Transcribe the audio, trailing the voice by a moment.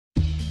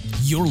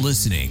You're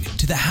listening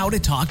to the How to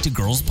Talk to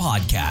Girls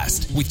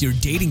podcast with your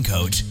dating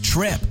coach,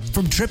 Trip,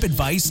 from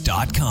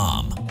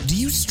tripadvice.com. Do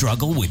you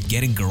struggle with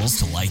getting girls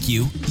to like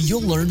you?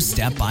 You'll learn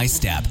step by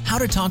step how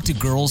to talk to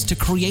girls to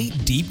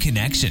create deep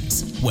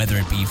connections, whether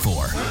it be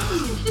for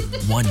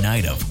one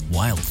night of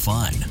wild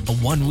fun, a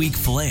 1-week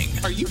fling.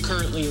 Are you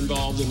currently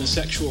involved in a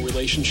sexual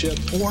relationship?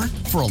 Or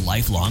for a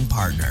lifelong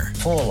partner.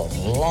 Full of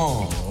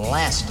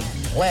long-lasting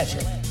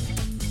pleasure.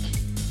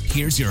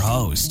 Here's your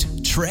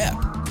host, Trip.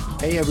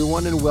 Hey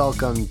everyone, and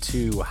welcome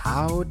to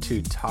How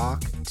to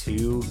Talk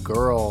to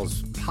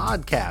Girls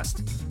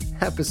podcast,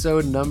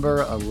 episode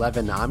number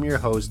 11. I'm your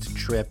host,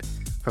 Trip,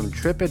 from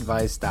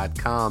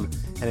tripadvice.com.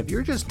 And if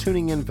you're just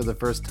tuning in for the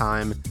first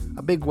time,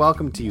 a big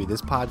welcome to you.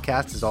 This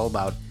podcast is all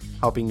about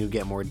helping you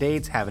get more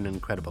dates, have an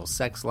incredible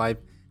sex life,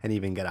 and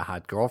even get a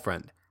hot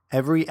girlfriend.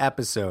 Every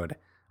episode,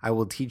 I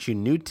will teach you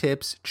new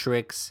tips,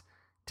 tricks,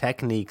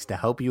 techniques to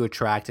help you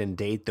attract and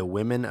date the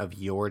women of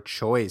your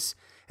choice.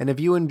 And if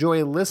you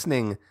enjoy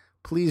listening,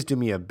 please do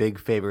me a big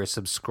favor,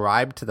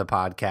 subscribe to the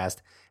podcast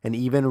and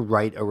even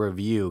write a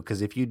review, because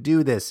if you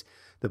do this,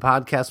 the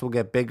podcast will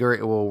get bigger,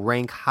 it will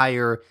rank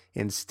higher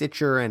in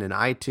Stitcher and in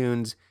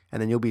iTunes, and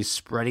then you'll be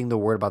spreading the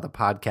word about the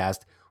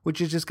podcast,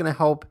 which is just going to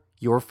help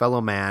your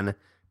fellow man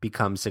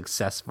become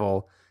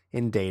successful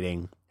in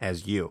dating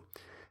as you.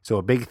 So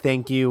a big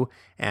thank you,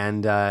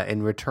 and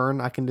in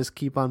return, I can just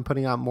keep on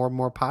putting out more and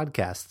more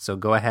podcasts. So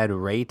go ahead,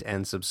 rate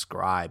and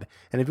subscribe.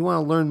 And if you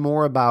want to learn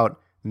more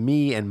about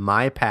me and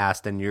my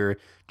past, and you're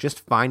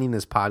just finding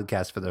this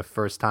podcast for the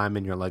first time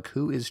and you're like,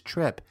 who is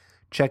Trip?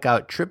 Check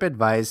out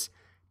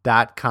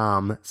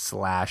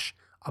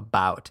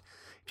tripadvice.com/about.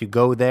 If you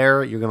go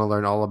there, you're going to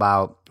learn all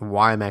about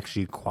why I'm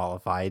actually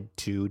qualified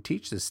to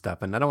teach this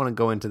stuff. And I don't want to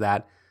go into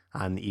that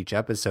on each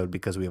episode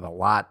because we have a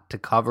lot to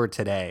cover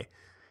today.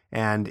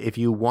 And if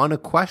you want a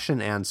question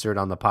answered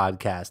on the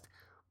podcast,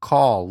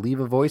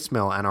 leave a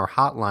voicemail on our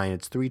hotline.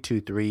 It's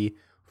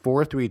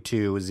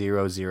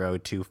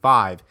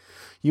 323-432-0025.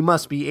 You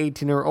must be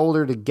 18 or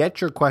older to get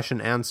your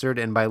question answered,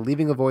 and by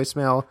leaving a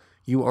voicemail,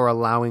 you are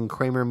allowing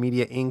Kramer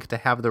Media Inc. to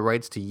have the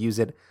rights to use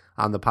it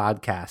on the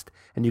podcast.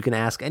 And you can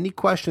ask any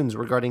questions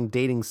regarding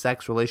dating,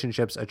 sex,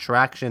 relationships,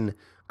 attraction.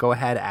 Go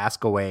ahead,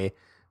 ask away.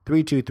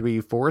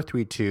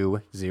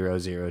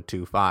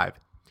 323-432-0025.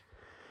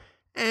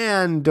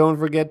 And don't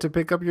forget to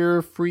pick up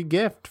your free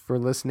gift for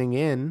listening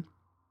in.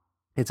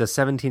 It's a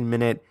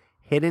 17-minute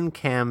hidden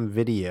cam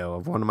video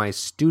of one of my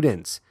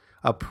students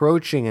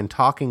approaching and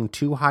talking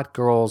to hot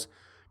girls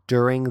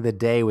during the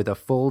day with a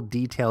full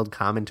detailed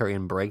commentary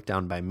and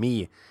breakdown by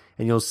me.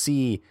 And you'll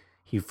see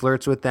he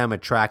flirts with them,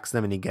 attracts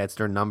them, and he gets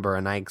their number.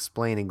 And I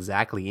explain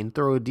exactly in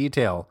thorough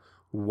detail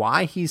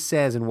why he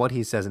says and what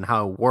he says and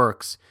how it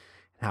works,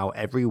 and how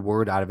every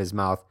word out of his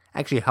mouth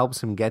actually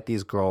helps him get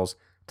these girls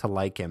to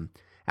like him.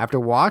 After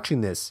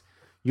watching this,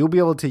 you'll be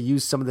able to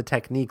use some of the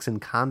techniques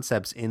and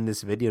concepts in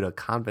this video to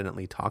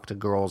confidently talk to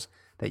girls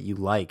that you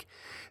like.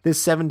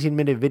 This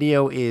 17-minute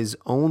video is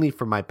only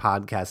for my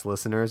podcast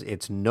listeners.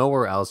 It's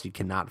nowhere else. You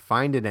cannot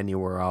find it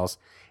anywhere else.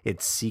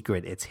 It's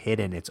secret. It's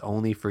hidden. It's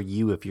only for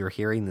you. If you're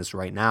hearing this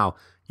right now,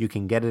 you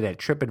can get it at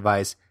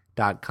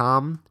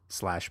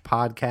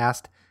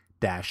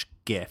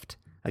tripadvice.com/podcast-gift.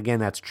 Again,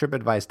 that's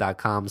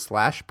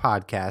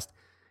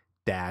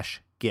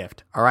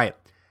tripadvice.com/podcast-gift. All right,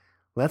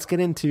 let's get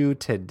into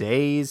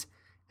today's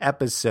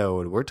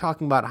episode. We're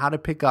talking about how to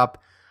pick up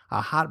a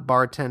hot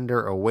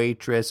bartender, a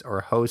waitress, or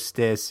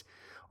hostess,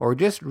 or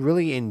just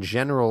really in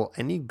general,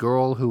 any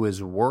girl who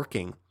is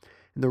working.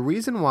 And the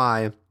reason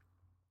why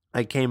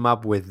I came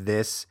up with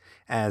this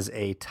as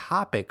a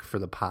topic for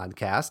the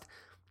podcast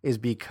is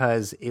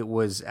because it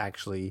was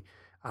actually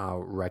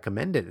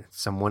recommended.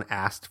 Someone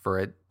asked for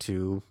it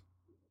to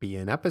be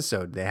an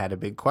episode. They had a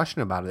big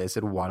question about it. They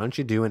said, why don't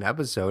you do an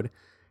episode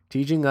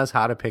teaching us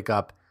how to pick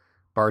up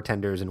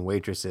bartenders and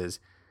waitresses?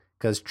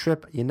 Because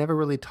Trip, you never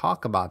really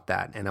talk about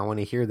that, and I want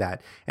to hear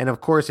that. And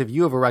of course, if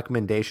you have a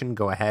recommendation,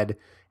 go ahead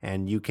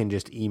and you can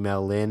just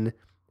email in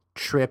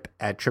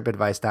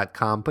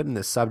trip@tripadvice.com, put in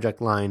the subject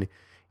line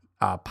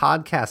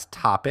podcast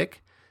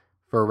topic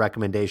for a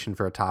recommendation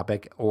for a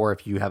topic, or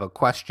if you have a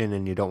question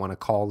and you don't want to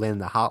call in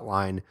the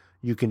hotline,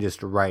 you can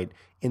just write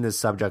in the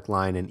subject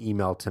line and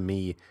email to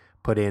me,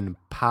 put in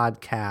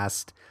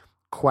podcast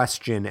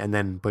question, and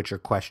then put your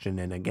question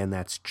in. Again,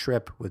 that's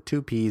Trip with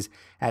 2 P's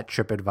at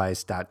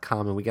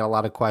tripadvice.com. And we get a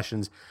lot of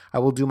questions. I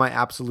will do my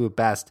absolute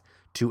best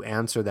to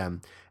answer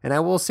them. And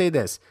I will say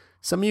this,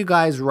 some of you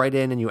guys write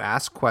in and you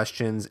ask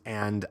questions,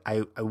 and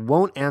I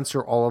won't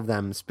answer all of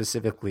them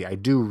specifically. I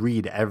do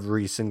read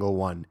every single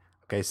one.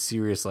 Okay,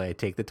 seriously, I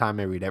take the time,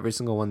 I read every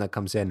single one that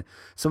comes in.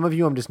 Some of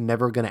you, I'm just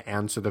never going to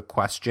answer the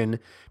question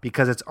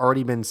because it's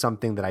already been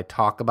something that I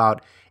talk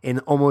about in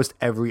almost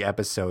every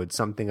episode,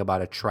 something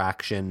about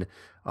attraction,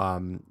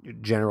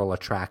 general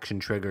attraction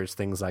triggers,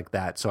 things like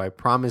that. So I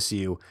promise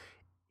you,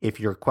 if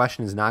your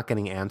question is not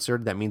getting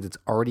answered, that means it's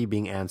already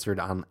being answered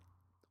on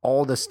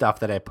all the stuff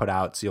that I put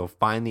out. So you'll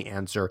find the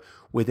answer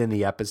within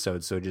the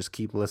episode. So just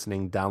keep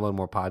listening, download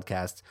more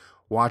podcasts,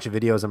 watch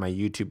videos on my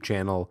YouTube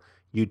channel.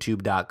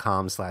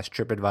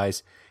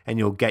 youtube.com/tripadvice, and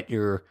you'll get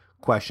your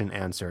question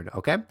answered,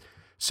 okay?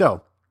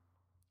 So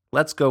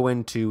let's go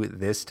into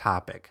this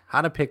topic,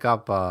 how to pick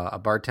up a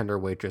bartender,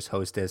 waitress,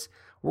 hostess.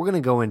 We're going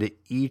to go into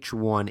each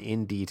one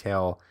in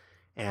detail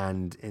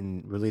and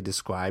really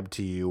describe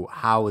to you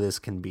how this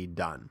can be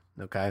done,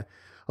 okay?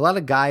 A lot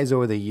of guys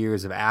over the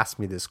years have asked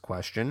me this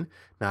question,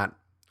 not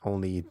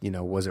only,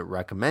 was it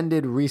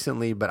recommended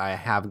recently, but I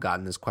have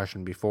gotten this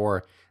question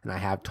before, and I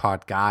have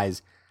taught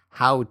guys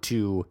how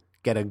to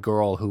get a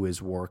girl who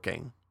is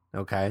working,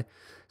 okay?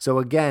 So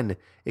again,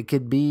 it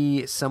could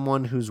be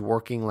someone who's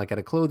working like at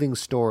a clothing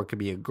store. It could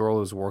be a girl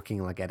who's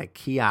working like at a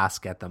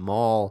kiosk at the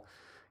mall,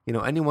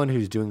 anyone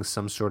who's doing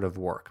some sort of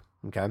work,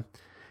 okay?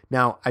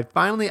 Now, I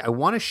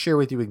want to share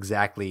with you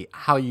exactly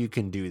how you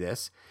can do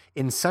this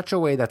in such a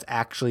way that's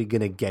actually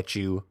going to get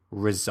you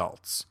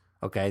results,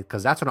 okay?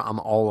 Because that's what I'm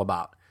all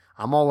about.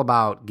 I'm all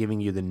about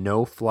giving you the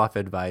no fluff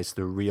advice,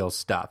 the real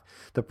stuff.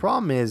 The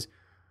problem is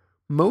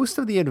most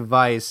of the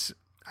advice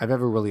I've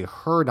ever really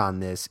heard on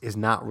this is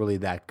not really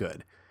that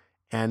good.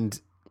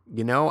 And,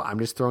 I'm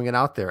just throwing it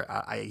out there.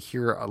 I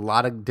hear a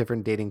lot of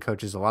different dating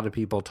coaches, a lot of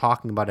people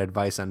talking about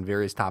advice on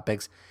various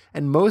topics.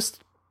 And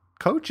most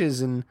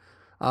coaches and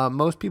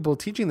most people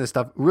teaching this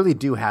stuff really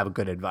do have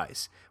good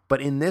advice. But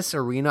in this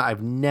arena,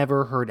 I've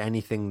never heard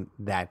anything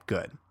that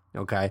good,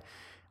 okay?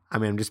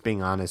 I'm just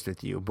being honest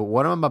with you. But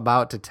what I'm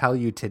about to tell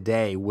you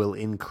today will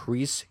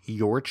increase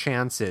your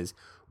chances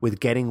with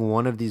getting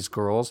one of these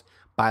girls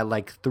by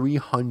like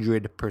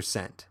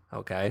 300%,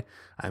 okay?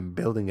 I'm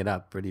building it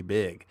up pretty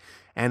big.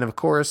 And of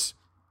course,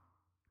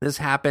 this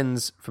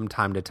happens from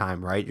time to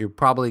time, right? You're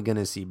probably going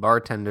to see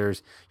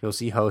bartenders, you'll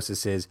see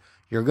hostesses,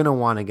 you're going to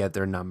want to get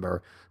their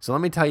number. So let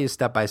me tell you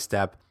step by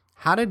step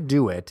how to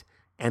do it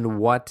and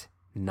what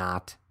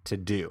not to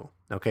do,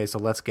 okay? So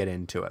let's get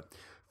into it.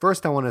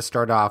 First, I want to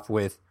start off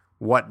with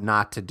what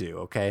not to do,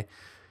 okay?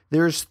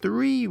 There's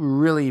 3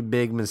 really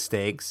big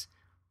mistakes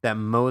that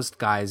most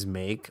guys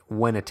make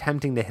when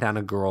attempting to hit on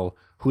a girl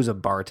who's a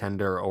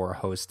bartender or a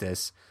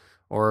hostess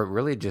or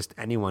really just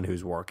anyone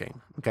who's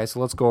working. Okay, so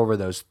let's go over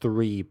those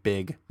 3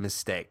 big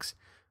mistakes.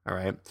 All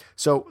right.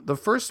 So the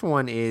first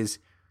one is,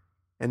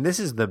 and this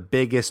is the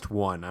biggest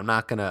one. I'm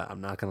not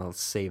gonna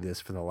save this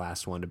for the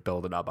last one to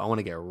build it up. I want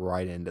to get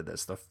right into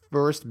this. The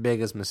first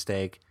biggest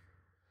mistake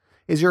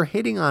is you're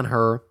hitting on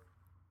her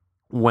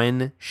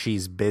when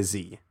she's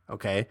busy.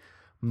 Okay,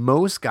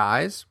 most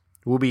guys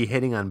will be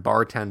hitting on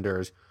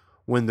bartenders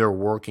when they're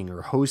working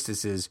or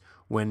hostesses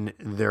when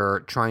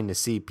they're trying to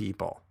see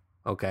people,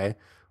 okay?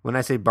 When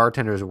I say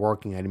bartenders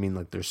working, I mean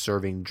like they're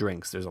serving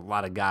drinks. There's a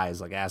lot of guys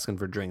like asking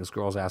for drinks,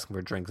 girls asking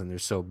for drinks, and they're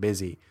so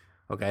busy,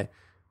 okay?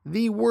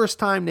 The worst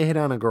time to hit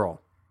on a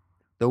girl.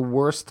 The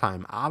worst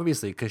time,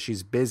 obviously, because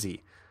she's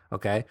busy,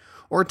 okay?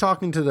 Or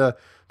talking to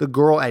the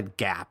girl at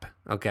Gap,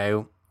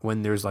 okay?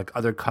 When there's like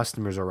other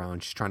customers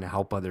around, she's trying to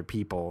help other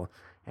people,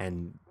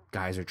 and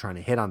guys are trying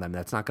to hit on them.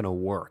 That's not going to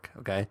work,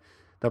 okay?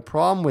 The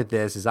problem with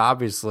this is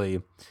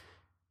obviously,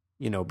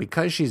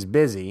 because she's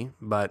busy,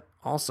 but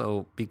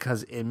also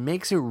because it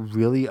makes it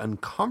really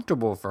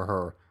uncomfortable for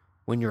her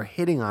when you're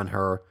hitting on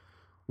her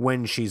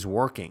when she's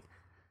working,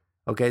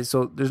 okay?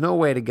 So there's no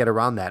way to get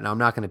around that. Now, I'm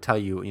not going to tell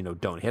you,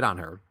 don't hit on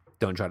her.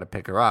 Don't try to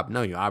pick her up.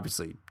 No, you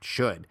obviously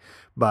should.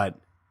 But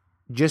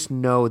just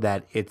know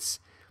that it's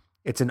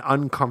an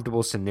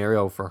uncomfortable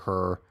scenario for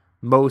her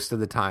most of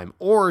the time,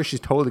 or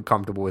she's totally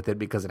comfortable with it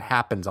because it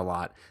happens a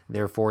lot.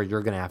 Therefore,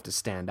 you're going to have to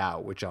stand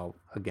out, which I'll,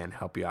 again,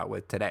 help you out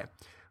with today.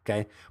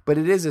 Okay? But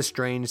it is a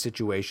strange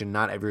situation.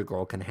 Not every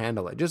girl can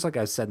handle it. Just like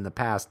I've said in the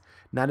past,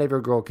 not every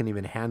girl can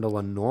even handle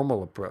a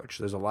normal approach.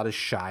 There's a lot of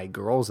shy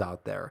girls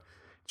out there.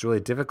 It's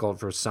really difficult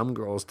for some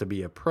girls to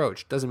be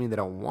approached. Doesn't mean they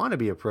don't want to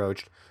be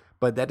approached,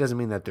 but that doesn't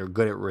mean that they're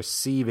good at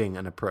receiving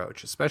an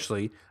approach,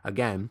 especially,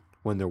 again,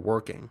 when they're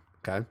working.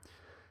 Okay?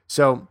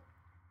 So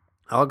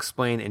I'll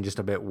explain in just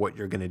a bit what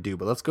you're going to do,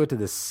 but let's go to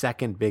the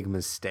second big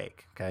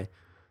mistake, okay?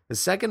 The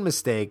second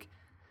mistake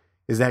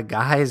is that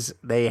guys,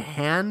 they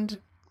hand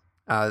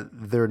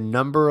their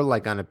number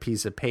like on a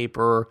piece of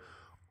paper,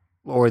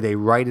 or they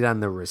write it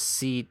on the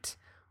receipt,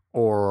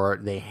 or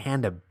they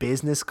hand a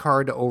business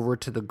card over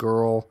to the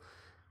girl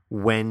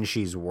when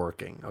she's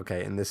working,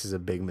 okay? And this is a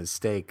big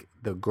mistake.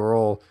 The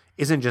girl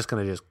isn't just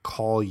going to just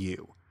call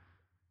you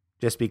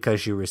just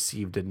because she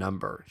received a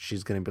number.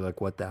 She's going to be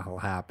like, what the hell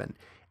happened?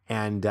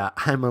 And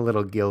I'm a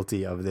little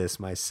guilty of this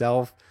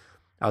myself.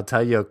 I'll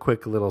tell you a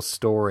quick little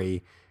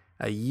story.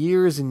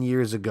 Years and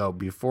years ago,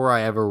 before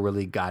I ever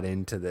really got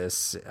into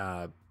this,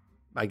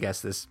 I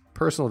guess this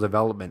personal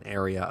development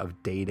area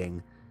of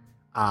dating,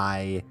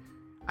 I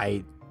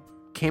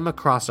came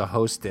across a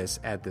hostess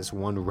at this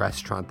one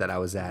restaurant that I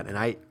was at, and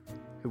I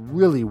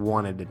really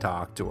wanted to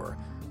talk to her,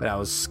 but I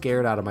was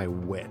scared out of my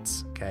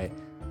wits, okay?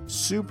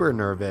 Super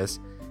nervous,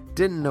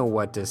 didn't know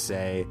what to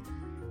say.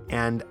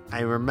 And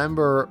I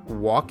remember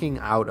walking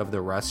out of the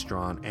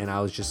restaurant, and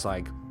I was just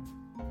like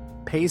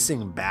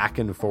pacing back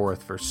and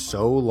forth for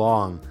so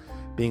long,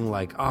 being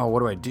like, oh, what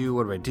do I do?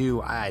 What do I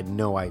do? I had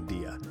no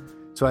idea.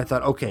 So I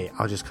thought, okay,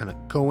 I'll just kind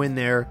of go in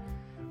there,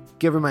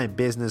 give her my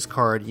business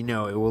card, it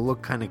will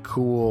look kind of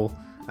cool.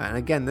 And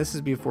again, this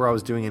is before I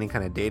was doing any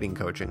kind of dating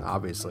coaching,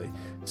 obviously.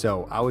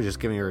 So I was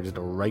just giving her just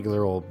a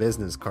regular old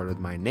business card with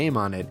my name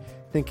on it,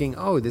 thinking,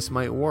 oh, this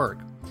might work.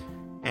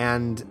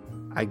 And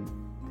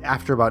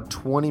after about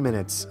 20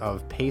 minutes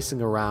of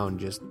pacing around,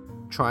 just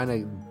trying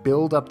to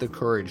build up the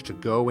courage to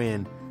go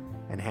in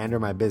and hand her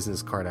my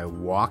business card, I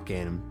walk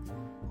in,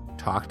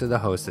 talk to the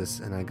hostess,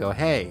 and I go,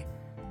 hey,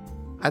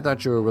 I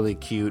thought you were really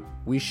cute.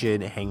 We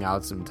should hang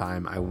out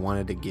sometime. I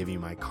wanted to give you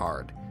my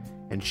card.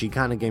 And she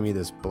kind of gave me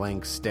this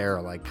blank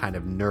stare, like kind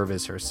of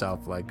nervous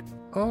herself, like,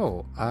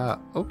 oh,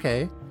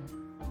 okay,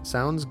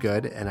 sounds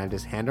good. And I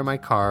just hand her my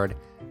card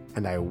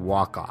and I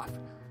walk off.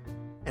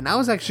 And I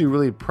was actually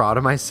really proud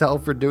of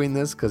myself for doing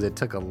this because it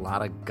took a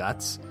lot of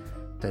guts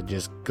to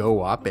just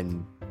go up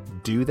and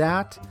do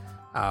that.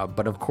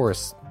 But of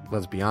course,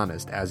 let's be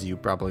honest, as you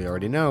probably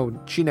already know,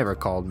 she never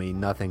called me.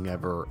 Nothing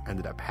ever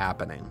ended up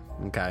happening.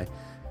 Okay.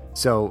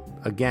 So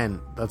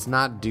again, let's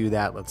not do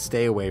that. Let's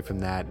stay away from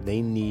that.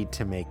 They need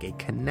to make a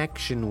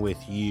connection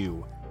with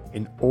you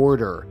in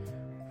order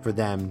for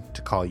them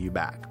to call you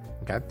back.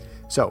 Okay.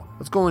 So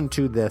let's go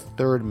into the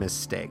third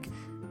mistake.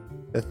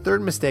 The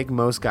third mistake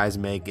most guys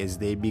make is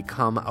they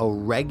become a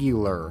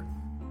regular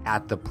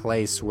at the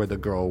place where the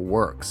girl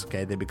works.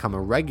 Okay. They become a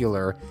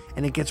regular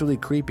and it gets really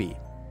creepy.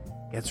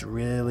 It's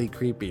really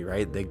creepy,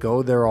 right? They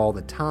go there all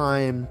the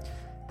time.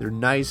 They're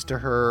nice to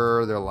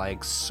her. They're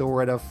like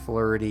sort of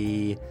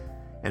flirty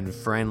and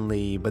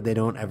friendly, but they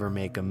don't ever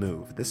make a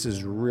move. This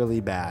is really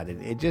bad.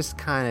 It just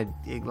kind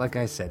of, like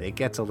I said, it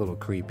gets a little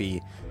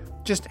creepy.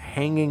 Just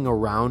hanging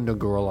around a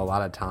girl a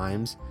lot of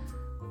times,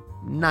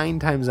 9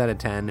 times out of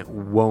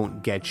 10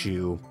 won't get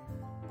you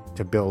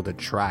to build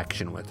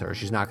attraction with her.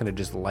 She's not going to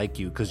just like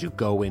you because you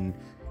go in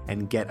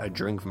and get a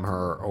drink from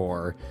her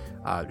or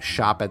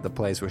shop at the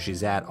place where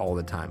she's at all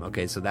the time.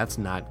 Okay, so that's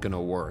not going to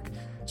work.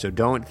 So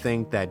don't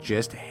think that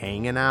just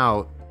hanging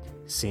out,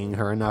 seeing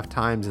her enough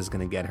times is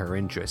going to get her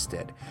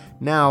interested.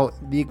 Now,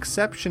 the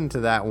exception to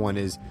that one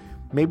is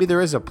maybe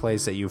there is a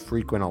place that you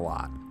frequent a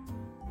lot.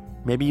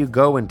 Maybe you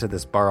go into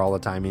this bar all the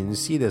time and you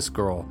see this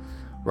girl,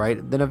 right?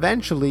 Then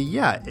eventually,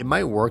 yeah, it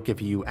might work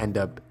if you end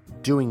up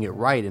doing it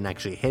right and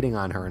actually hitting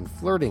on her and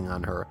flirting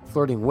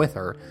with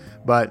her.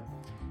 But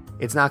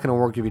it's not going to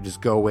work if you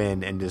just go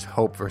in and just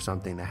hope for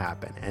something to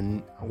happen.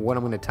 And what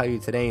I'm going to tell you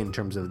today in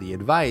terms of the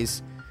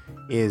advice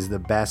is the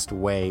best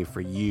way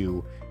for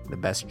you, the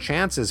best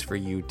chances for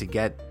you to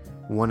get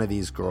one of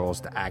these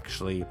girls to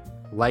actually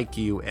like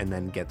you and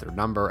then get their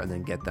number and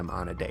then get them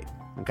on a date.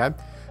 Okay?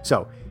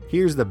 So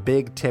here's the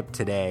big tip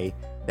today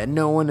that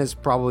no one has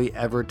probably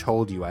ever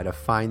told you. I had to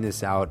find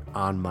this out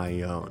on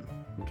my own.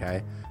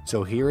 Okay?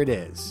 So here it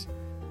is.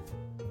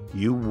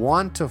 You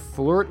want to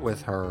flirt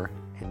with her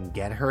and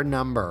get her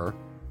number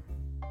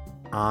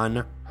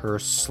on her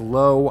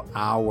slow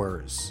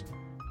hours.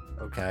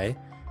 Okay?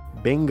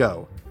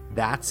 Bingo.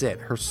 That's it.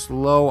 Her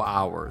slow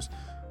hours.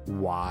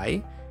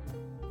 Why?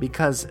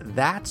 Because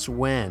that's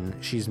when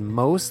she's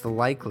most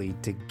likely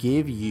to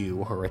give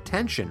you her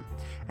attention.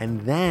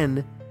 And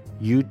then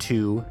you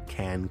two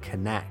can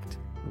connect.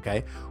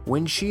 Okay?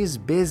 When she's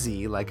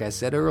busy, like I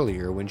said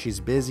earlier, when she's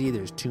busy,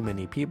 there's too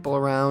many people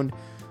around,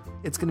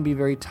 it's going to be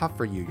very tough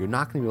for you. You're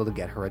not going to be able to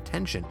get her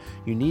attention.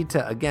 You need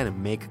to,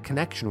 again, make a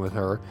connection with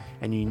her,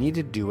 and you need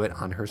to do it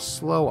on her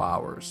slow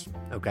hours.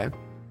 Okay?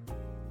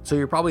 So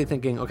you're probably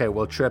thinking, okay,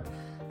 well, Trip,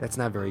 that's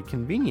not very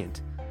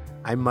convenient.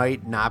 I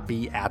might not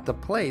be at the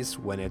place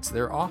when it's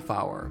their off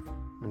hour.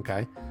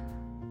 Okay?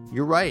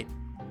 You're right.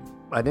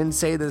 I didn't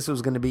say this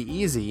was going to be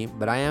easy,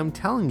 but I am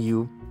telling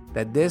you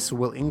that this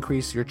will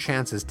increase your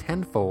chances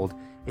tenfold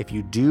if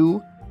you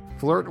do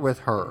flirt with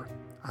her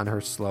on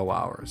her slow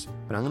hours.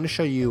 But I'm going to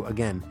show you,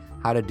 again,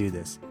 how to do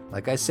this.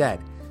 Like I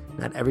said,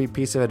 not every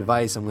piece of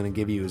advice I'm going to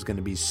give you is going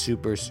to be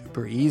super,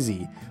 super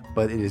easy,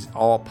 but it is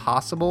all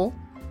possible.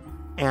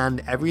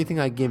 And everything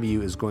I give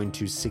you is going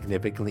to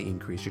significantly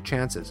increase your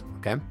chances,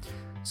 okay?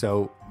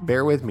 So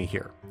bear with me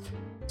here.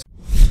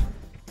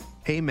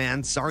 Hey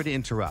man, sorry to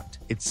interrupt.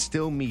 It's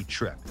still me,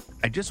 Trip.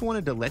 I just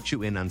wanted to let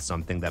you in on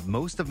something that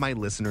most of my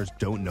listeners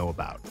don't know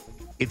about.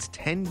 It's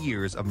 10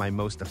 years of my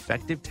most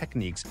effective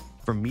techniques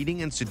for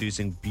meeting and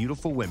seducing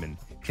beautiful women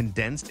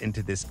condensed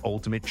into this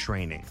ultimate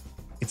training.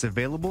 It's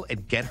available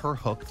at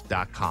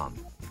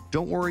getherhooked.com.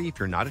 Don't worry if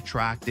you're not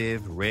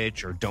attractive,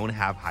 rich, or don't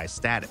have high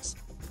status.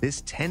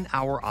 This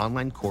 10-hour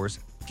online course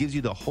gives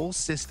you the whole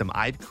system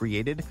I've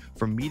created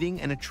for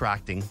meeting and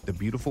attracting the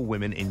beautiful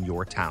women in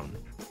your town.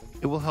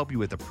 It will help you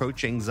with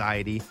approach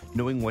anxiety,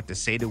 knowing what to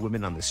say to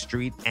women on the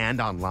street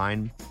and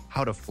online,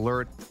 how to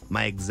flirt,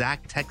 my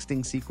exact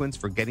texting sequence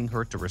for getting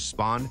her to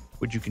respond,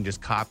 which you can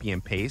just copy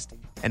and paste,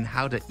 and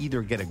how to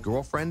either get a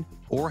girlfriend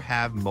or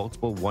have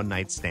multiple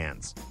one-night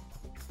stands.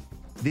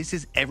 This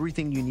is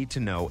everything you need to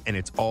know, and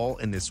it's all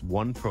in this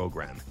one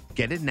program.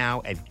 Get it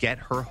now at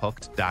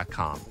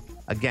getherhooked.com.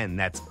 Again,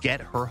 that's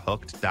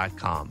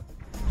getherhooked.com.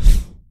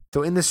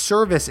 So in the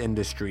service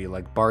industry,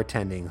 like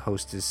bartending,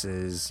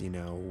 hostesses,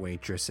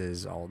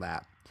 waitresses, all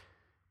that,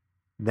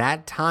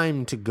 that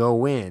time to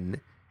go in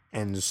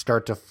and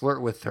start to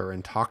flirt with her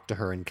and talk to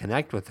her and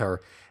connect with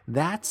her,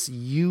 that's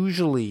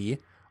usually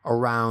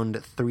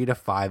around 3 to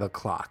 5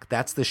 o'clock.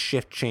 That's the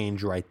shift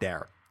change right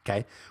there.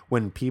 Okay.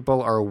 When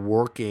people are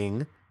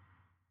working,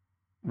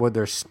 when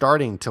they're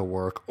starting to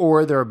work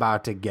or they're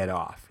about to get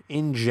off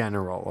in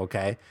general.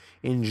 Okay.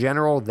 In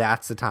general,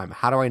 that's the time.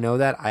 How do I know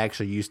that? I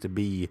actually used to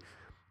be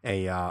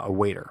a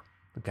waiter.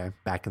 Okay.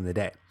 Back in the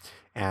day.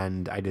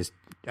 And I just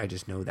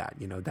know that,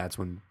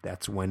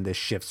 that's when the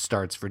shift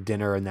starts for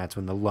dinner, and that's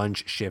when the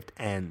lunch shift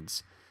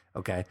ends.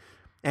 Okay.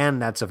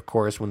 And that's, of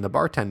course, when the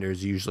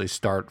bartenders usually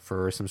start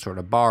for some sort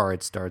of bar.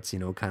 It starts,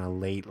 kind of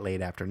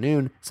late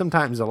afternoon,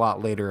 sometimes a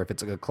lot later if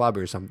it's like a club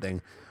or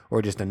something,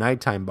 or just a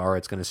nighttime bar.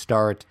 It's going to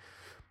start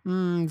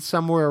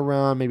somewhere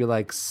around maybe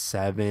like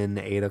 7,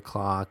 8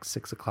 o'clock,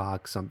 6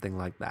 o'clock, something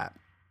like that.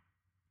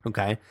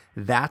 Okay.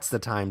 That's the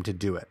time to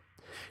do it.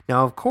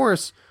 Now, of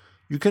course,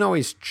 you can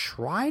always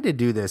try to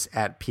do this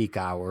at peak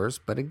hours,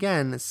 but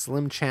again,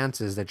 slim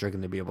chances that you're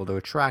going to be able to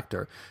attract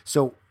her.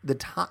 So the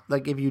time,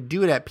 like if you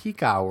do it at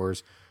peak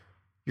hours,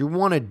 you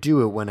want to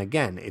do it when,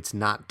 again, it's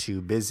not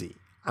too busy.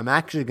 I'm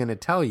actually going to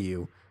tell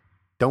you,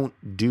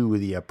 don't do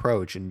the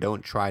approach and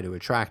don't try to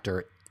attract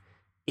her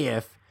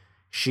if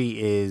she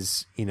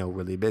is,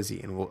 really busy.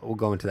 And we'll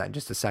go into that in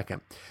just a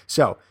second.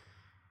 So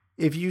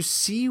if you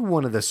see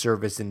one of the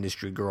service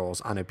industry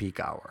girls on a peak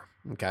hour,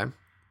 okay,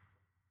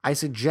 I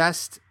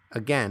suggest,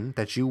 again,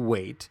 that you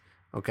wait,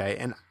 okay?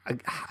 And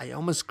I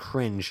almost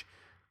cringe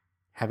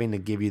having to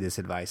give you this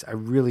advice. I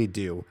really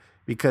do,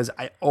 because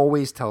I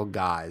always tell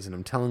guys, and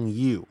I'm telling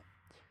you,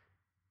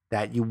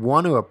 that you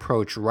want to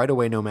approach right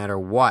away no matter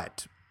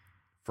what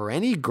for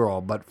any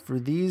girl, but for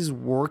these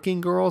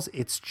working girls,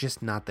 it's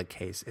just not the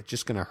case. It's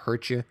just going to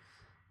hurt you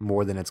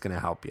more than it's going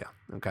to help you,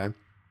 okay?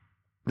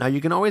 Now, you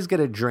can always get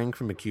a drink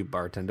from a cute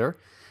bartender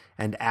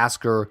and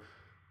ask her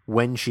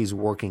when she's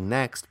working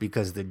next,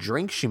 because the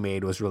drink she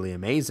made was really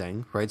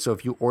amazing, right? So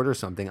if you order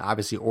something,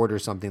 obviously order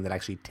something that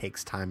actually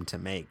takes time to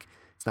make.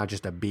 It's not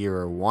just a beer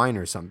or wine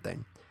or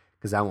something,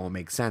 because that won't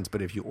make sense.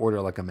 But if you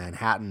order like a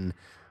Manhattan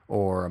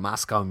or a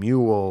Moscow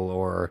Mule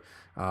or,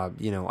 I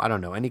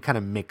don't know, any kind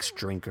of mixed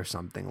drink or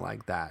something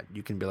like that,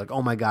 you can be like,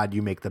 oh my God,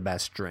 you make the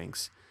best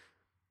drinks.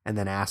 And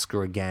then ask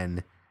her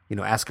again,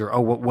 ask her, oh,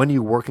 when are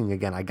you working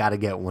again? I got to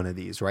get one of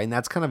these, right? And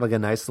that's kind of like a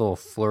nice little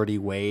flirty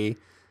way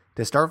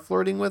to start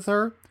flirting with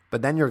her.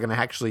 But then you're going to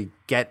actually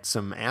get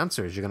some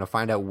answers. You're going to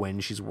find out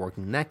when she's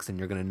working next, and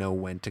you're going to know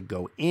when to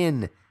go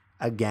in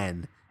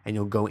again. And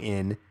you'll go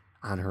in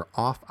on her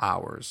off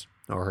hours,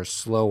 or her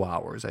slow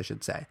hours, I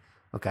should say.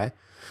 Okay?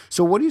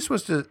 So what are you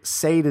supposed to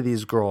say to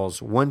these girls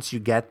once you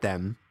get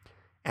them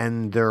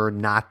and they're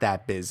not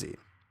that busy?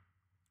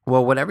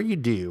 Well, whatever you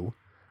do,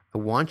 I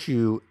want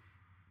you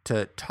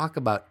to talk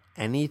about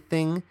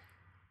anything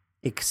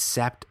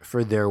except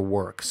for their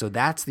work. So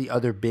that's the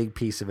other big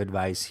piece of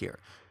advice here.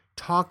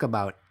 Talk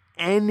about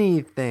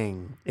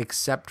anything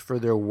except for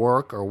their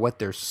work or what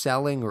they're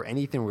selling or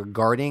anything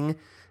regarding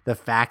the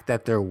fact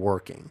that they're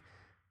working.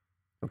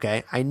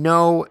 Okay, I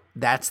know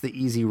that's the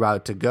easy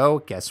route to go.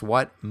 Guess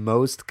what?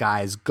 Most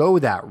guys go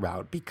that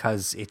route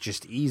because it's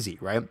just easy,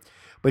 right?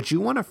 But you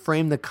want to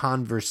frame the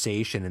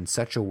conversation in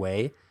such a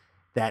way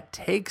that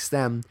takes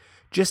them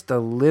just a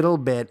little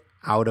bit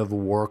out of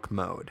work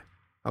mode.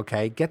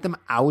 Okay, get them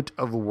out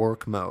of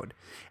work mode.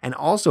 And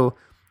also,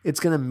 it's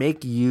going to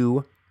make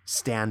you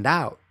stand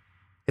out.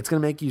 It's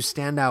going to make you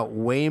stand out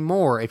way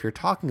more if you're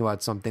talking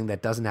about something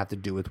that doesn't have to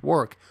do with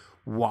work.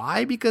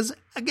 Why? Because,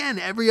 again,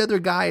 every other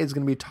guy is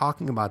going to be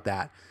talking about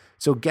that.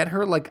 So get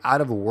her like out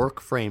of a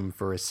work frame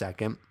for a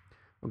second,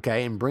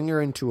 okay, and bring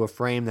her into a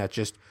frame that's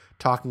just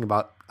talking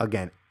about,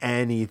 again,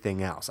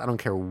 anything else. I don't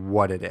care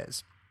what it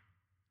is.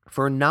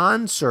 For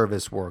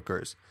non-service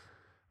workers,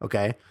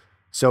 okay,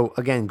 so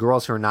again,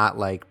 girls who are not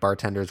like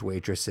bartenders,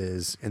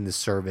 waitresses in the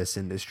service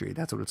industry,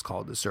 that's what it's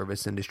called, the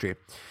service industry,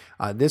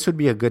 this would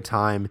be a good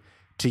time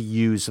to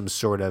use some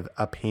sort of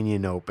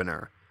opinion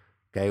opener.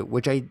 Okay,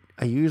 which I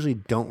usually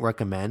don't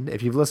recommend.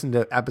 If you've listened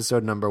to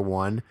episode number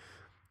 1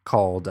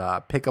 called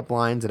Pickup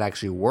Lines That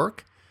Actually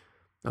Work,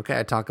 okay,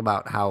 I talk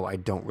about how I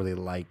don't really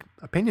like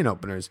opinion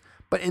openers.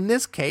 But in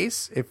this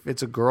case, if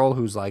it's a girl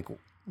who's like,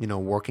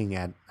 working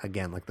at,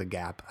 again, like the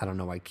Gap, I don't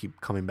know why I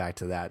keep coming back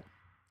to that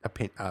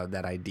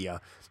idea.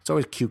 It's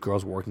always cute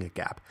girls working at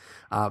Gap.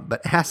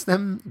 But ask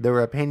them their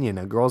opinion,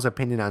 a girl's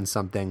opinion on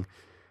something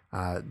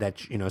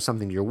that,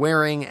 something you're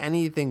wearing,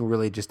 anything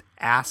really, just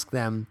ask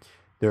them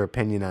their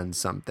opinion on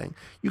something.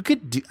 You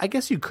could do, I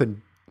guess you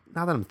could,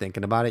 now that I'm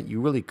thinking about it,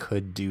 you really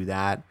could do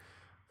that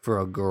for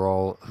a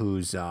girl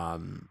who's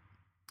in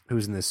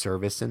the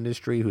service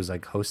industry, who's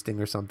like hosting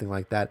or something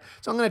like that.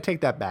 So I'm going to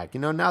take that back.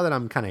 Now that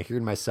I'm kind of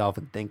hearing myself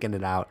and thinking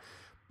it out,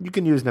 you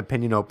can use an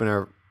opinion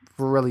opener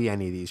for really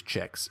any of these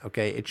chicks,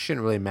 okay? It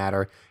shouldn't really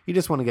matter. You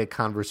just want to get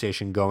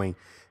conversation going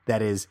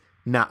that is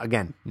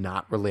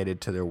not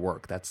related to their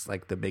work. That's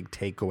like the big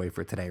takeaway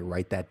for today.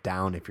 Write that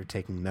down if you're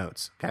taking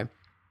notes, okay?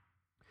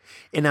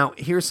 And now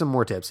here's some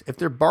more tips. If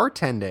they're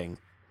bartending,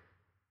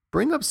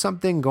 bring up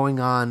something going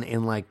on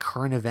in like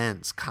current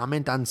events,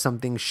 comment on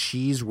something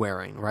she's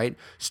wearing, right?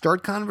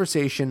 Start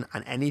conversation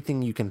on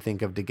anything you can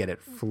think of to get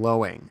it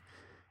flowing.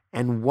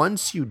 And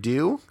once you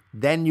do,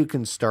 then you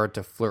can start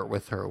to flirt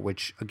with her,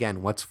 which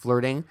again, what's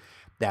flirting?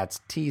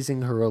 That's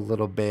teasing her a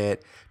little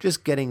bit,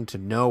 just getting to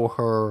know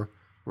her,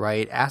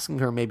 right? Asking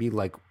her maybe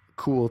like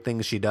cool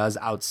things she does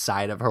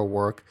outside of her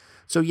work.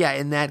 So yeah,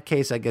 in that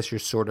case, I guess you're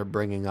sort of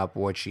bringing up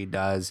what she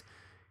does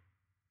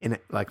in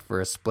like for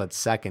a split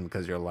second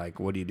because you're like,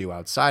 what do you do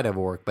outside of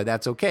work? But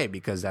that's okay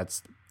because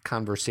that's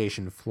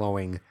conversation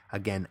flowing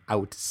again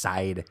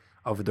outside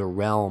of the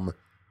realm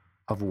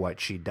of what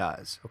she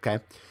does, okay?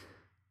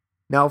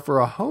 Now for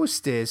a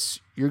hostess,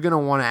 you're going to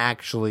want to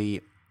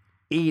actually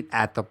eat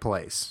at the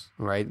place,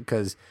 right?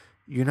 Because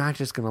you're not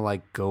just going to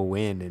like go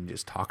in and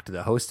just talk to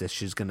the hostess.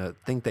 She's going to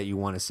think that you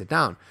want to sit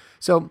down.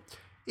 So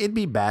it'd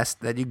be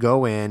best that you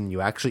go in,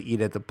 you actually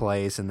eat at the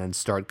place, and then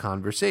start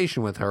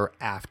conversation with her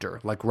after,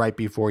 like right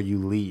before you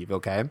leave,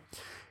 okay?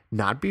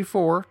 Not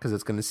before, because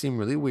it's going to seem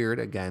really weird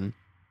again.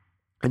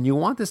 And you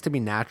want this to be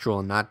natural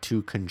and not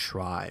too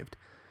contrived.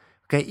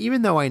 Okay,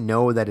 even though I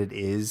know that it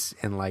is,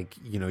 and like,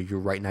 you know, you're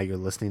right now you're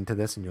listening to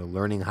this and you're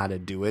learning how to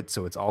do it,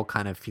 so it's all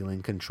kind of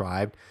feeling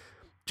contrived.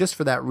 Just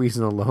for that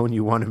reason alone,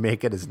 you want to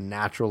make it as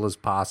natural as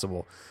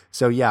possible.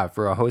 So yeah,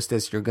 for a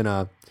hostess, you're going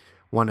to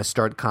want to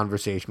start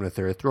conversation with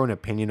her, throw an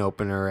opinion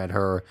opener at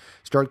her,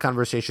 start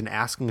conversation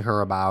asking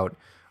her about,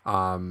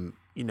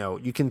 you know,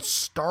 you can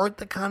start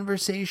the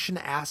conversation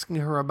asking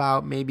her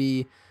about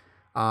maybe,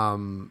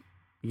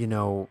 you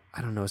know,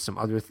 I don't know, some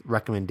other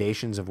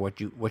recommendations of what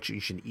you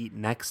should eat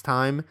next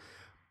time.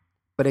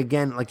 But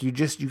again, like you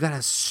got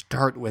to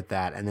start with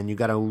that. And then you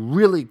got to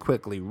really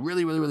quickly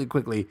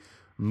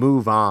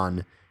move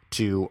on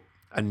to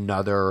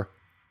another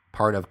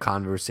part of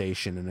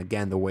conversation. And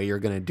again, the way you're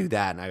going to do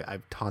that, and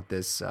I've taught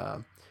this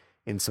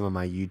in some of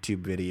my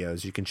YouTube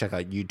videos. You can check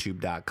out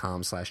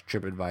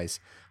youtube.com/tripadvice,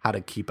 how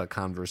to keep a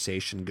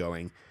conversation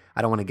going.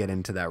 I don't want to get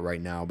into that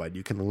right now, but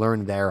you can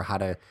learn there how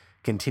to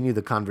continue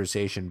the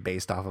conversation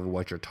based off of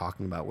what you're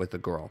talking about with the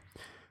girl.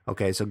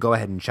 Okay, so go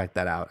ahead and check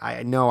that out.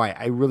 I know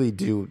I really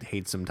do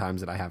hate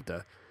sometimes that I have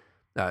to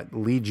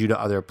lead you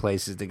to other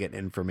places to get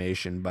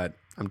information, but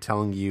I'm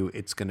telling you,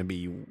 it's going to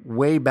be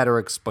way better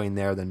explained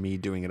there than me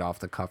doing it off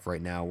the cuff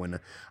right now when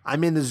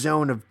I'm in the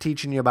zone of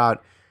teaching you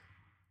about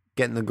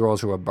getting the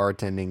girls who are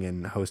bartending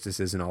and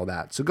hostesses and all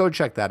that. So go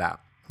check that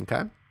out,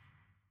 okay?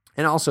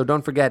 And also,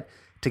 don't forget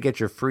to get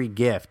your free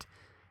gift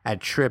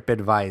at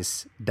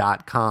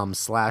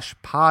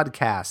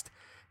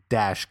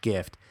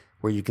tripadvice.com/podcast-gift,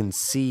 where you can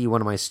see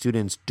one of my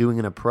students doing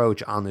an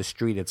approach on the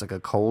street. It's like a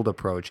cold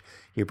approach.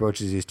 He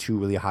approaches these two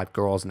really hot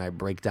girls, and I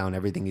break down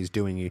everything he's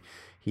doing.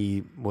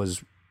 He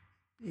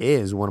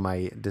is one of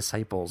my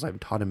disciples. I've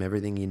taught him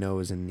everything he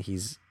knows, and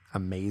he's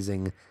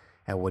amazing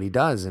at what he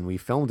does, and we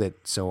filmed it,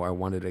 so I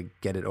wanted to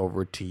get it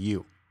over to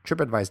you.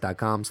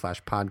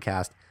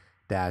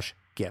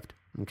 tripadvice.com/podcast-gift,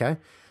 okay?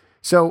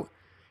 So,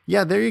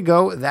 yeah, there you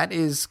go. That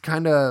is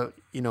kind of,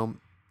 you know,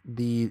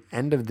 the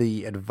end of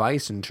the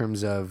advice in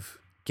terms of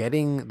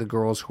getting the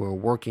girls who are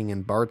working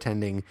and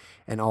bartending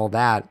and all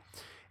that.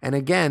 And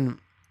again,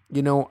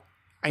 you know,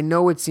 I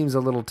know it seems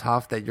a little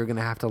tough that you're going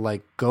to have to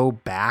like go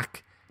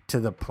back to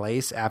the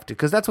place after,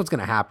 because that's what's going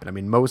to happen. I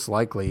mean, most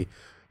likely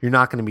you're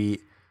not going to be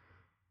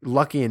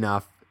lucky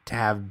enough to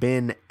have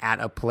been at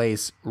a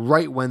place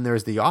right when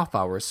there's the off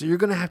hours. So you're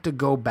going to have to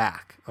go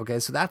back. Okay.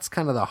 So that's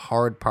kind of the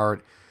hard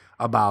part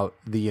about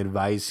the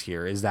advice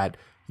here, is that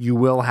you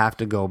will have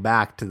to go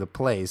back to the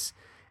place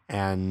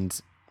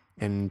and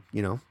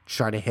you know,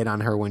 try to hit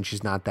on her when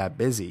she's not that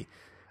busy.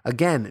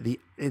 Again,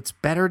 it's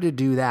better to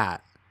do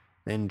that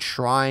than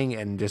trying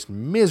and just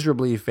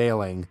miserably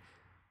failing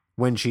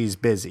when she's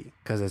busy,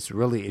 because it's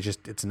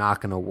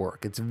not going to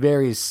work. It's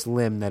very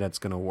slim that it's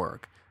going to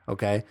work.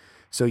 Okay.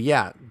 So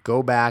yeah,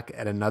 go back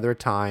at another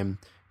time,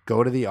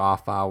 go to the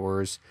off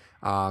hours.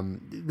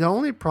 The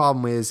only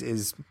problem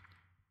is,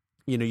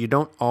 you know, you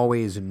don't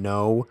always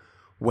know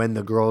when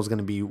the girl's going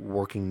to be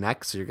working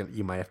next. So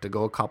you might have to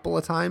go a couple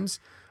of times.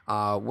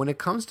 When it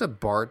comes to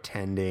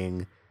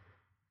bartending,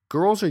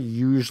 girls are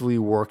usually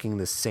working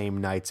the same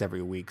nights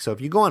every week. So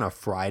if you go on a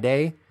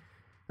Friday,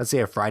 let's say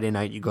a Friday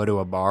night, you go to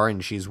a bar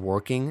and she's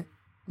working,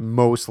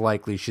 most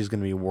likely she's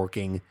going to be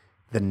working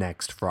the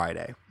next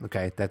Friday.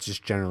 Okay. That's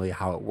just generally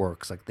how it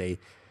works. Like they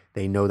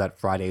know that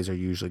Fridays are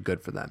usually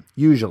good for them.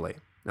 Usually.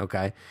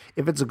 Okay.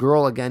 If it's a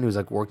girl again, who's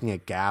like working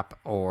at Gap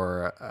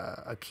or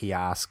a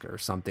kiosk or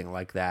something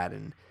like that,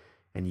 and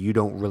you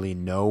don't really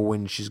know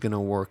when she's going to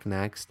work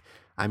next,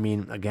 I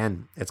mean,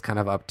 again, it's kind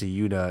of up to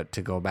you to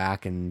go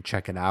back and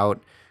check it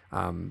out.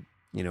 You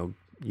know,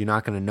 you're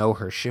not going to know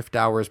her shift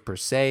hours per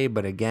se,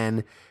 but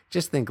again,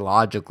 just think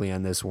logically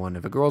on this one.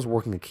 If a girl's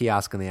working a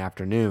kiosk in the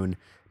afternoon,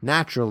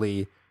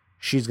 naturally,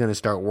 she's going to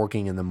start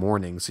working in the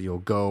morning, so you'll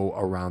go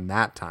around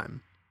that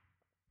time.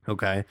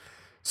 Okay?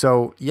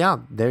 So, yeah,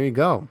 there you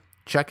go.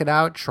 Check it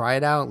out. Try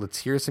it out. Let's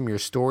hear some of your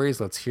stories.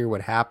 Let's hear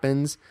what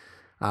happens.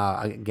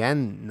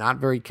 Again, not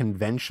very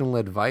conventional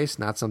advice,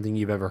 not something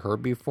you've ever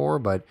heard before,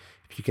 but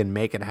if you can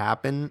make it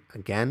happen,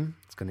 again,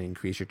 it's going to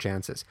increase your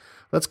chances.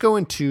 Let's go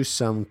into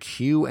some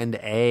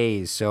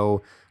Q&A.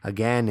 So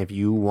again, if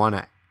you want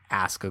to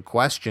ask a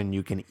question,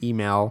 you can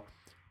email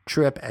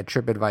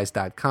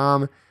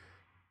trip@tripadvice.com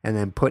and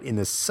then put in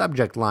the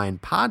subject line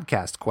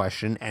podcast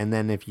question. And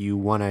then if you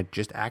want to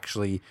just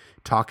actually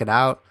talk it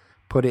out,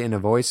 put it in a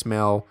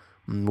voicemail.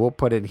 We'll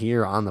put it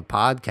here on the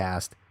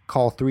podcast.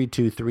 Call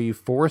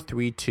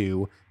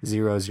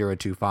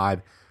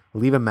 323-432-0025.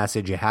 Leave a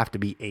message. You have to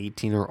be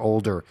 18 or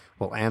older.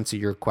 We'll answer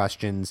your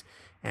questions,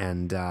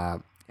 and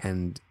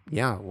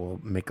yeah, we'll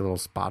make a little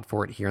spot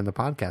for it here in the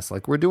podcast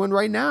like we're doing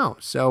right now.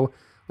 So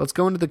let's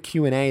go into the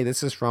Q&A.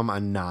 This is from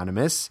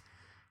Anonymous.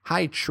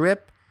 Hi,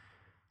 Trip.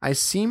 I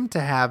seem to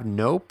have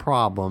no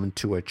problem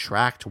to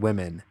attract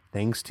women,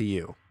 thanks to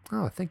you.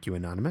 Oh, thank you,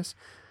 Anonymous.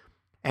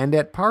 And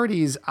at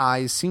parties,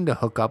 I seem to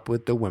hook up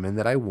with the women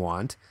that I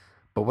want,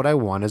 but what I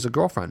want is a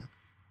girlfriend.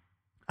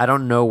 I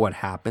don't know what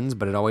happens,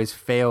 but it always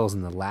fails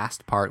in the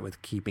last part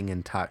with keeping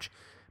in touch.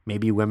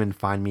 Maybe women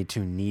find me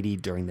too needy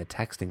during the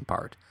texting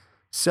part.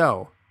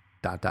 So, ...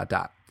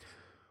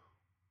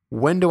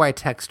 When do I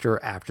text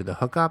her after the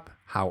hookup?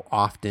 How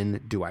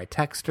often do I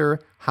text her?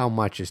 How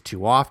much is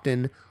too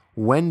often?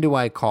 When do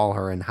I call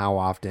her and how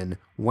often?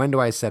 When do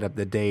I set up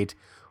the date?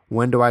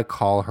 When do I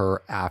call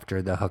her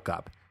after the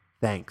hookup?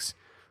 Thanks.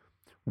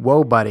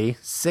 Whoa, buddy.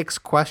 6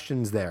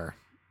 questions there.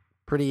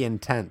 Pretty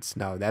intense.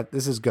 No,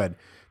 this is good.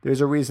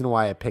 There's a reason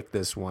why I picked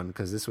this one,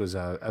 because this was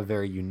a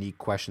very unique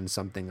question,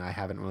 something I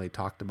haven't really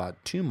talked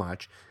about too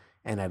much,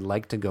 and I'd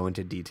like to go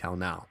into detail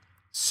now.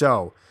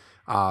 So,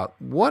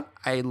 what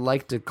I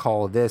like to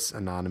call this,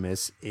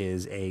 Anonymous,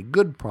 is a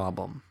good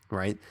problem,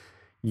 right?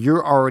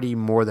 You're already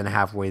more than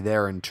halfway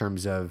there in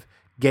terms of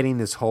getting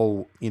this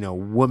whole,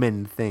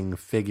 woman thing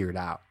figured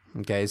out,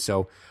 okay?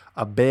 So,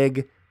 a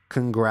big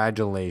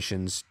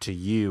congratulations to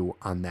you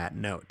on that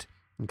note,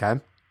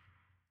 okay?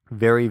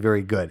 Very,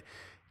 very good.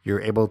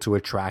 You're able to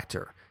attract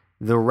her.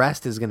 The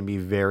rest is going to be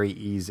very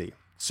easy.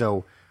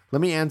 So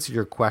let me answer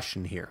your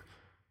question here.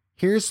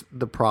 Here's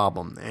the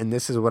problem, and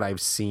this is what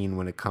I've seen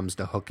when it comes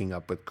to hooking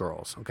up with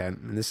girls, okay?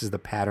 And this is the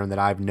pattern that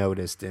I've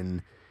noticed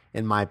in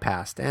my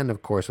past, and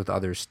of course with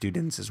other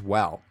students as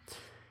well,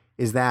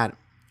 is that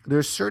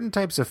there's certain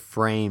types of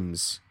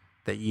frames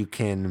that you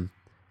can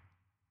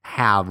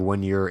have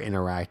when you're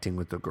interacting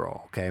with the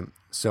girl, okay?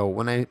 So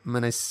when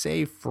I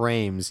say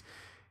frames,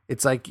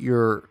 it's like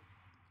you're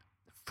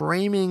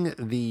framing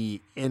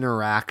the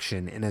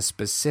interaction in a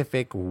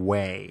specific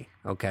way,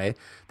 okay?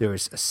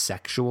 There's a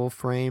sexual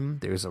frame,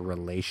 there's a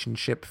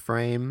relationship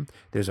frame,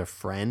 there's a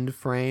friend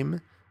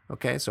frame,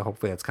 okay? So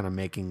hopefully that's kind of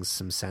making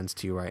some sense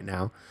to you right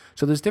now.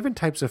 So there's different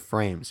types of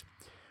frames.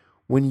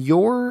 When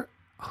you're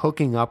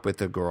hooking up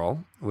with a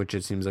girl, which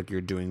it seems like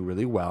you're doing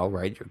really well,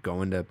 right? You're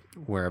going to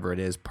wherever it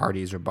is,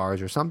 parties or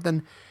bars or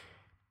something,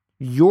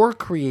 you're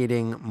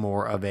creating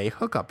more of a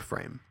hookup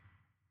frame,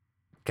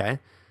 okay?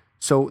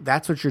 So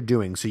that's what you're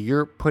doing. So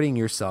you're putting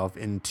yourself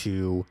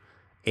into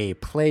a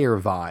player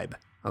vibe,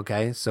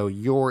 okay? So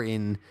you're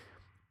in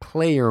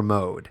player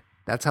mode.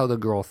 That's how the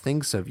girl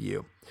thinks of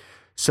you.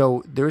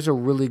 So there's a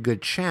really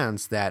good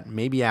chance that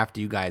maybe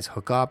after you guys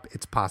hook up,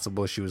 it's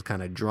possible she was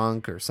kind of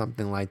drunk or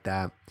something like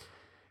that,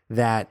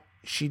 that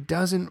she's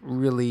not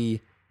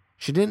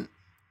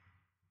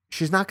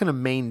going to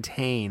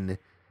maintain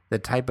the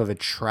type of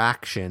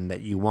attraction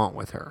that you want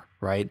with her,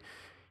 right?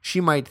 She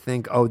might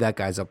think, oh, that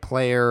guy's a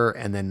player,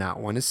 and then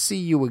not want to see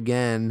you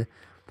again.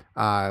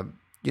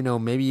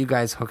 Maybe you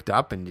guys hooked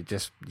up and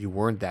you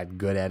weren't that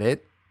good at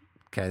it.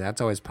 Okay, that's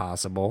always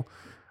possible.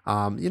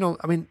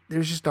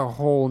 There's just a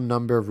whole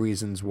number of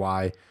reasons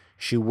why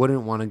she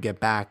wouldn't want to get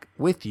back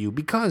with you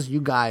because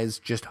you guys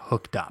just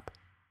hooked up.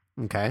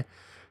 Okay,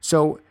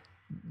 so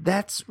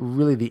that's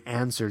really the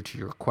answer to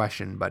your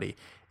question, buddy,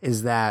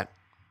 is that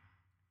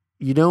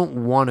you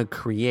don't want to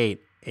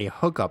create a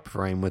hookup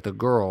frame with a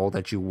girl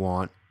that you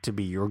want to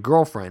be your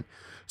girlfriend.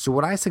 So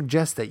what I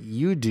suggest that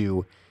you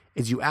do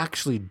is you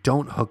actually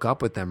don't hook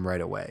up with them right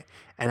away.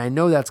 And I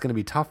know that's going to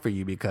be tough for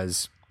you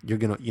because you're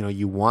going to,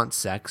 you want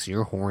sex,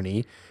 you're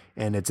horny,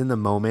 and it's in the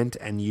moment,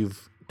 and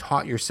you've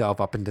taught yourself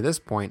up until this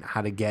point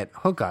how to get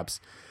hookups.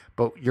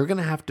 But you're going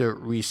to have to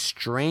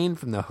restrain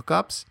from the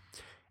hookups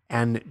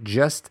and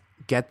just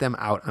get them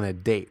out on a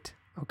date.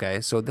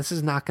 Okay, so this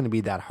is not going to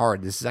be that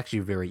hard. This is actually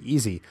very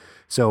easy.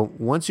 So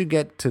once you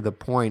get to the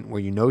point where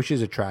you know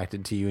she's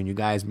attracted to you and you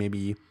guys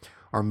maybe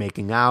are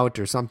making out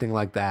or something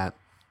like that,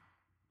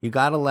 you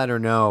got to let her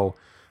know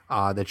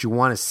that you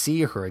want to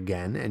see her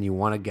again and you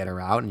want to get her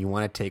out and you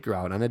want to take her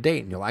out on a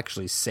date. And you'll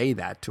actually say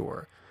that to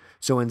her.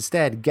 So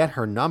instead, get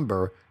her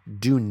number,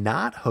 do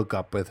not hook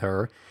up with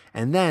her,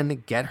 and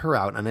then get her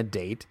out on a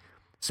date.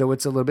 So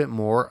it's a little bit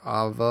more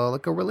of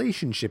like a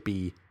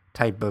relationship-y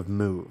type of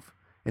move,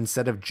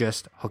 instead of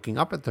just hooking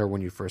up with her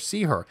when you first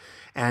see her.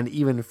 And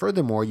even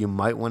furthermore, you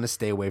might want to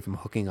stay away from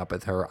hooking up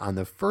with her on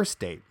the first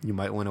date. You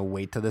might want to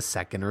wait till the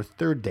second or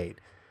third date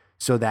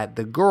so that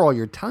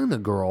you're telling the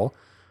girl,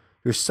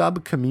 You're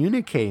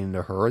sub-communicating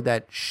to her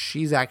that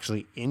she's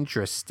actually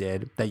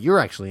interested, that you're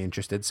actually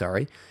interested,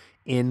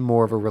 in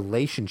more of a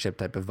relationship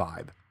type of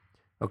vibe.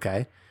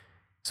 Okay?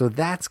 So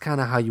that's kind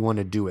of how you want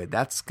to do it.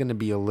 That's going to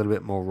be a little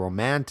bit more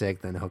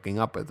romantic than hooking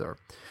up with her.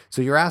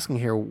 So you're asking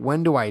here,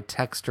 when do I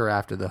text her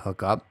after the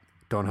hookup?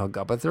 Don't hook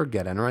up with her,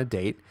 get on a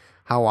date.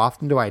 How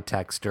often do I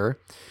text her?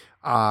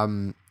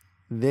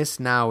 This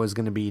now is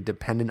going to be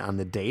dependent on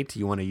the date.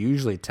 You want to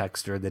usually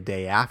text her the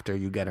day after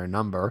you get her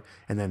number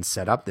and then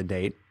set up the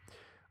date.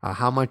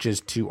 How much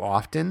is too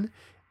often?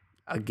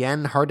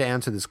 Again, hard to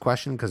answer this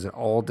question because it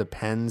all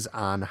depends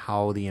on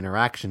how the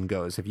interaction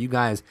goes. If you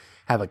guys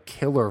have a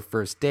killer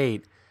first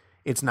date,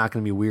 it's not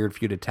going to be weird for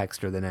you to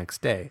text her the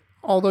next day.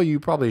 Although you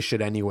probably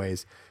should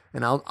anyways.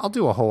 And I'll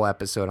do a whole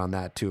episode on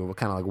that too,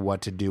 kind of like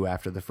what to do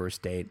after the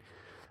first date.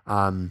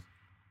 And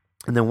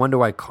then when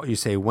do I call? You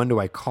say, when do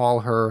I call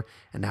her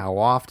and how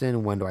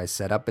often? When do I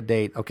set up a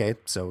date? Okay,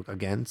 so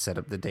again, set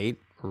up the date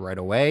right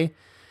away.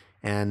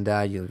 And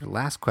your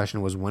last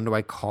question was, when do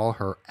I call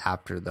her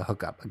after the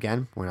hookup?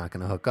 Again, we're not going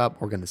to hook up.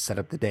 We're going to set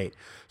up the date.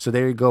 So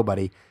there you go,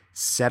 buddy.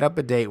 Set up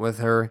a date with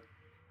her.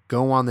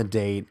 Go on the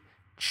date.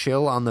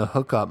 Chill on the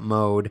hookup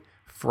mode.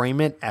 Frame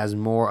it as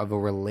more of a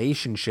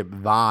relationship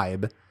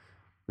vibe,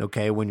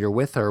 okay, when you're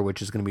with her,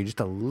 which is going to be just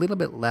a little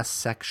bit less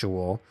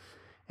sexual.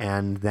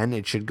 And then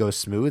it should go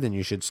smooth and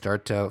you should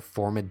start to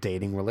form a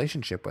dating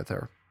relationship with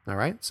her. All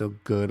right? So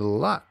good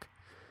luck.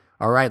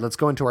 All right, let's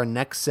go into our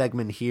next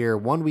segment here.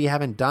 One we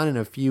haven't done in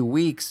a few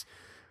weeks.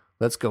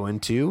 Let's go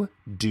into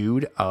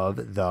Dude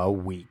of the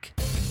Week.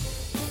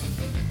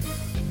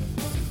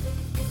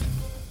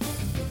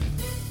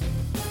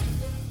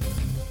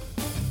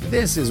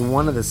 This is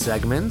one of the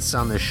segments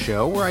on the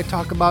show where I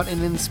talk about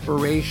an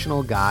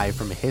inspirational guy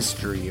from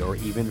history or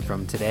even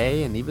from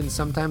today, and even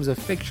sometimes a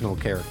fictional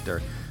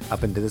character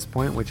up until this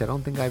point, which I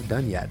don't think I've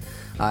done yet.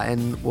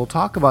 And we'll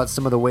talk about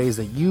some of the ways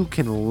that you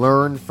can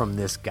learn from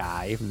this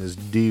guy, from this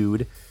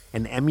dude,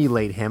 and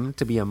emulate him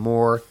to be a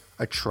more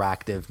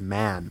attractive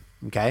man,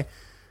 okay?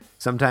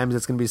 Sometimes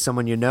it's going to be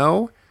someone you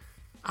know.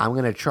 I'm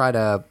going to try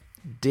to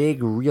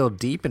dig real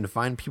deep and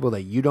find people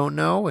that you don't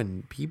know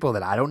and people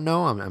that I don't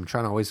know. I'm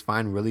trying to always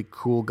find really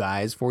cool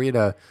guys for you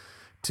to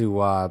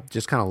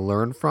just kind of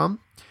learn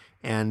from.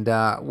 And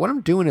what I'm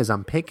doing is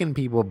I'm picking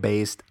people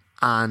based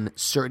on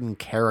certain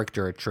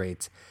character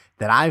traits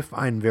that I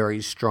find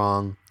very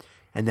strong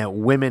and that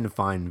women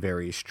find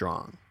very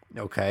strong.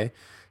 Okay,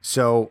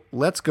 so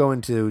let's go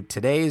into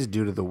today's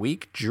Dude of the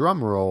Week.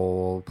 Drum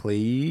roll,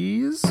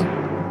 please.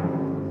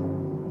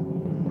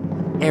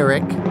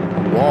 Eric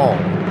Wall.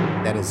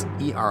 That is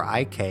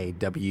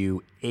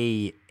ERIKWAHL,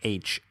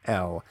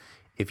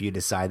 if you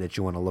decide that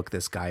you want to look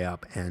this guy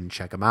up and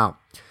check him out.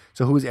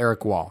 So who's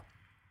Eric Wall?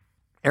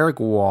 Eric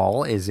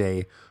Wall is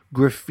a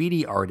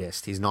graffiti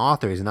artist. He's an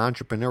author, he's an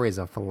entrepreneur, he's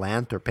a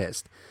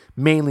philanthropist,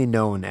 mainly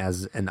known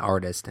as an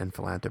artist and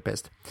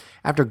philanthropist.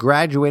 After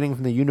graduating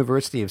from the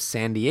University of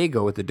San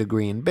Diego with a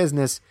degree in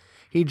business,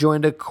 he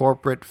joined a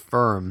corporate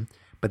firm,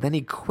 but then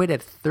he quit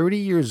at 30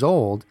 years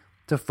old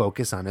to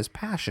focus on his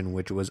passion,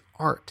 which is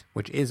art.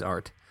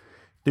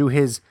 Through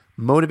his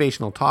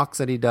motivational talks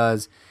that he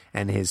does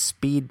and his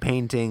speed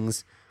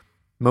paintings,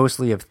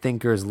 mostly of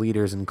thinkers,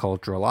 leaders, and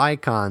cultural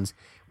icons,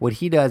 what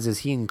he does is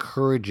he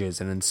encourages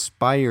and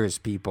inspires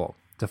people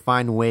to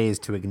find ways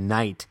to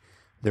ignite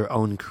their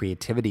own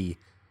creativity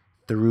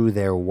through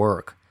their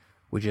work,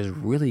 which is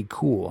really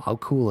cool. How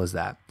cool is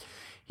that?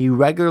 He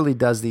regularly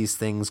does these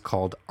things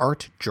called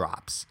art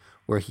drops,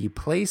 where he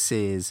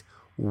places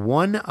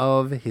one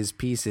of his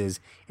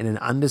pieces in an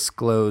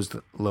undisclosed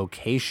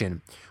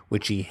location,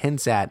 which he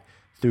hints at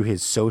through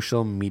his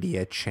social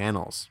media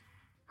channels.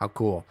 How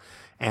cool.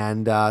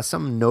 And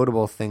some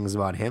notable things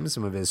about him,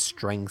 some of his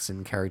strengths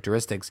and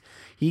characteristics.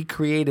 He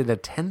created a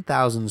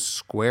 10,000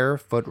 square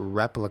foot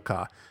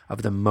replica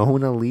of the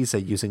Mona Lisa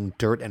using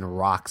dirt and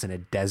rocks in a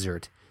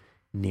desert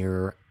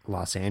near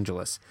Los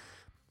Angeles.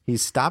 He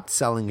stopped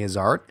selling his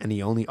art and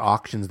he only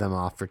auctions them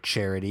off for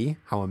charity.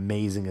 How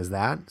amazing is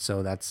that?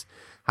 So that's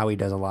how he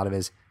does a lot of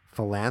his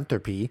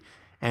philanthropy.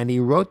 And he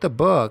wrote the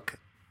book,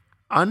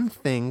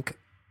 Unthink,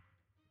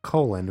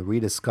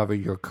 Rediscover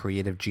Your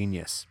Creative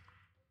Genius.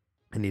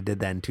 And he did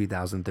that in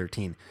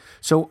 2013.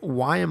 So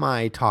why am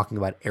I talking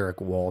about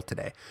Eric Wall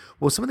today?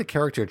 Well, some of the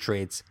character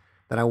traits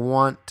that I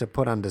want to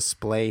put on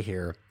display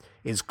here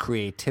is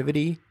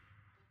creativity,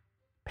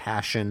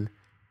 passion,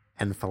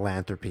 and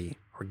philanthropy,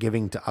 or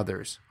giving to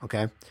others,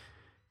 okay?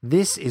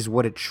 This is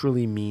what it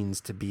truly means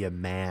to be a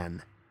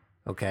man,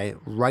 okay?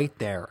 Right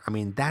there. I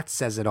mean, that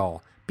says it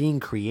all.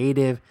 Being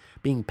creative,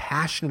 being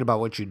passionate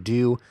about what you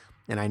do,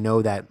 and I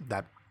know that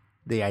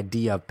the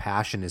idea of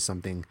passion is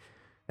something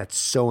that's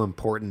so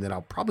important that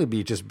I'll probably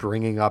be just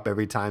bringing up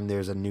every time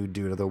there's a new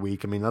Dude of the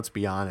Week. I mean, let's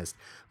be honest.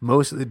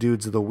 Most of the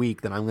Dudes of the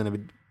Week that I'm going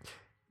to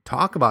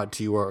talk about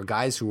to you are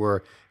guys who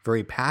are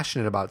very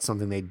passionate about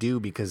something they do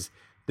because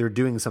they're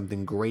doing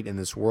something great in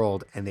this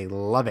world and they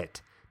love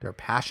it. They're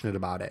passionate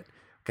about it,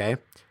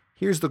 okay?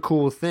 Here's the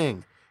cool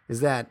thing, is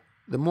that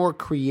the more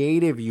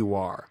creative you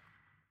are,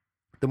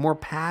 the more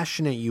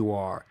passionate you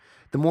are,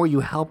 the more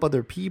you help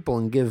other people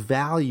and give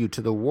value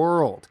to the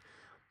world,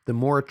 the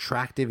more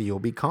attractive you'll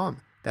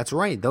become. That's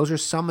right. Those are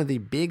some of the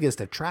biggest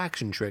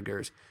attraction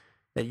triggers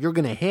that you're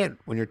going to hit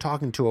when you're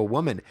talking to a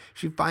woman.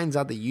 She finds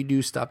out that you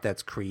do stuff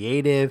that's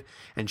creative,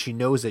 and she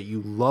knows that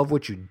you love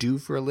what you do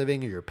for a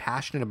living, or you're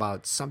passionate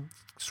about some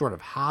sort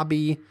of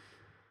hobby,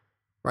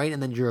 right?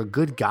 And then you're a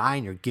good guy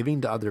and you're giving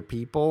to other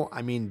people.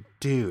 I mean,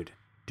 dude,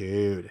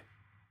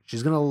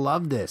 she's going to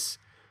love this.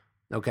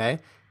 Okay?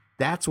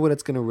 That's what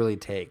it's going to really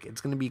take.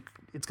 It's going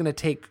to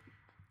take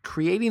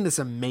creating this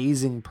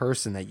amazing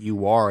person that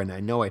you are. And I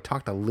know I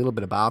talked a little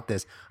bit about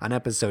this on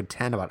episode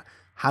 10 about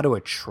how to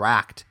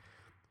attract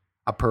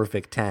a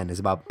perfect 10 is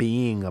about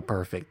being a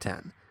perfect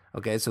 10.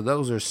 Okay, so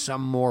those are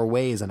some more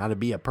ways on how to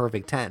be a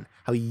perfect 10,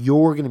 how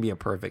you're going to be a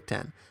perfect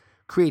 10.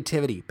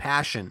 Creativity,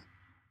 passion.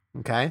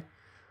 Okay,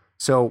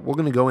 so we're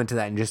going to go into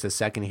that in just a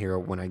second here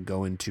when I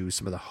go into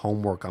some of the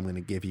homework I'm going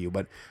to give you.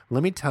 But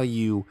let me tell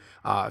you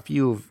a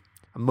few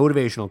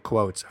motivational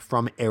quotes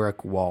from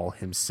Eric Wall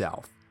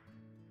himself.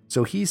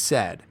 So he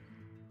said,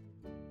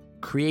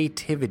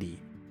 creativity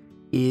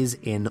is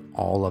in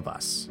all of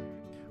us.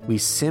 We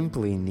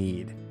simply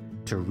need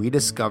to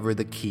rediscover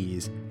the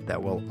keys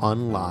that will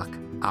unlock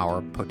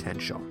our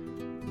potential.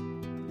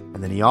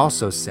 And then he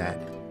also said,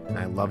 and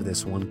I love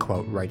this one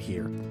quote right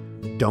here,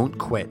 don't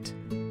quit.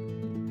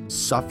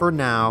 Suffer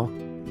now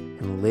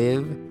and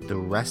live the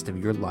rest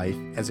of your life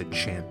as a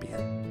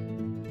champion.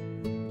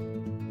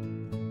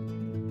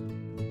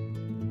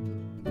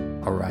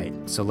 All right,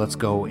 so let's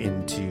go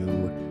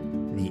into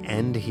the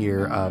end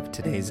here of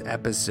today's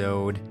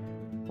episode.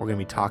 We're going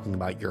to be talking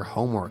about your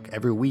homework.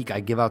 Every week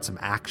I give out some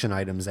action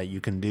items that you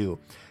can do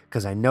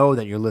because I know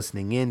that you're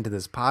listening in to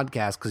this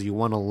podcast because you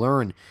want to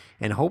learn,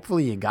 and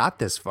hopefully you got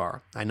this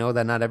far. I know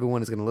that not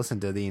everyone is going to listen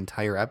to the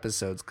entire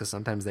episodes because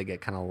sometimes they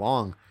get kind of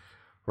long,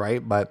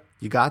 right? But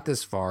you got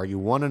this far. You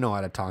want to know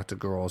how to talk to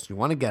girls. You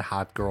want to get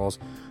hot girls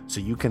so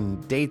you can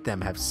date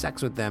them, have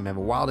sex with them, have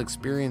wild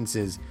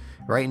experiences,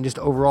 right? And just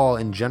overall,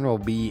 in general,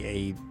 be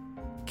a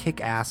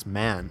kick-ass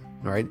man,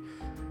 right?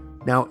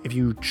 Now, if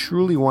you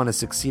truly want to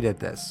succeed at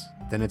this,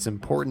 then it's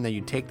important that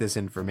you take this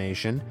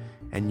information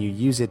and you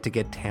use it to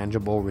get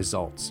tangible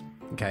results,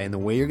 okay? And the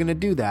way you're going to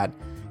do that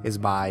is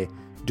by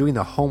doing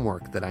the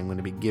homework that I'm going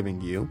to be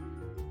giving you.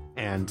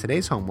 And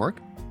today's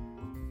homework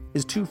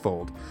is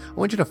twofold. I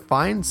want you to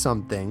find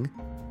something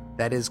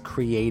that is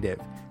creative,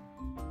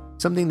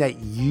 something that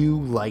you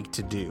like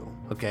to do,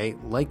 okay?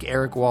 Like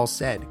Eric Wall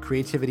said,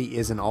 creativity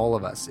is in all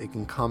of us. It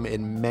can come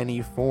in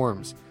many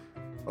forms.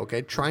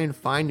 Okay, try and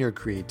find your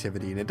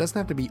creativity. And it doesn't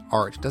have to be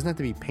art. It doesn't have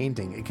to be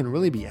painting. It can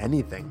really be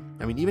anything.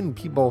 I mean, even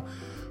people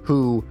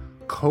who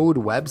code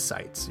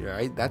websites,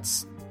 right?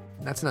 That's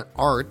not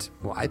art.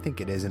 Well, I think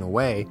it is in a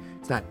way.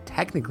 It's not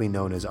technically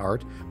known as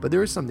art, but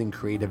there is something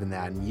creative in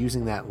that, and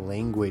using that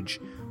language,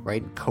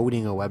 right?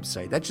 Coding a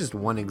website. That's just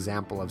one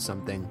example of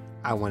something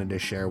I wanted to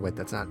share with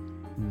that's not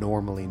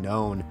normally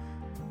known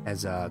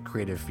as a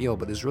creative field,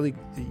 but there's really,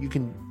 you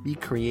can be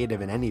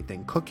creative in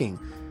anything. Cooking.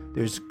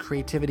 There's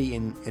creativity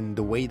in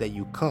the way that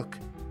you cook,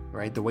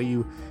 right? The way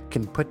you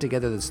can put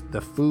together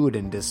the food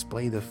and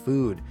display the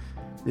food.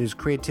 There's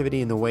creativity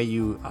in the way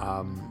you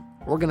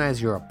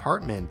organize your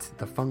apartment,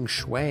 the feng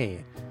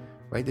shui,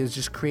 right? There's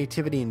just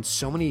creativity in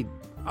so many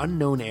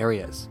unknown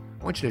areas.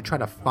 I want you to try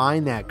to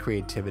find that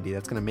creativity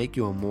that's going to make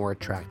you a more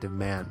attractive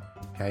man,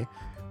 okay?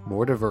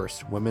 More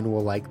diverse. Women will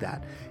like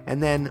that.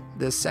 And then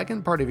the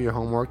second part of your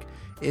homework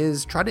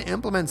is try to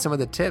implement some of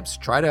the tips.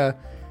 Try to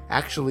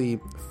actually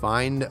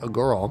find a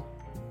girl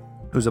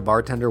who's a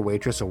bartender,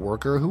 waitress, a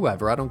worker,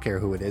 whoever, I don't care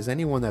who it is,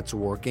 anyone that's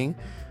working,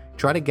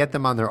 try to get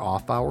them on their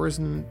off hours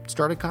and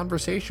start a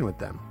conversation with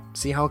them.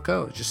 See how it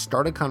goes. Just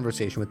start a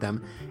conversation with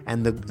them.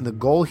 And the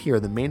goal here,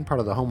 the main part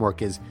of the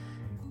homework is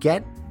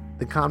get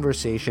the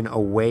conversation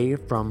away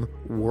from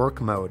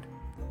work mode.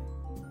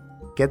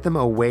 Get them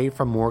away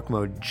from work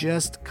mode.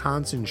 Just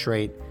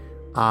concentrate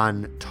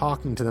on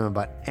talking to them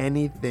about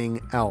anything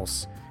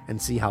else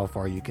and see how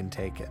far you can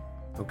take it.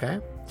 Okay?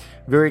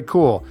 Very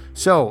cool.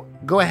 So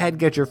go ahead,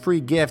 get your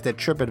free gift at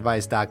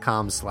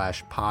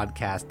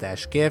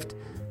tripadvice.com/podcast-gift.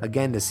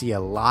 Again, to see a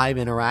live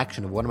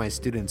interaction of one of my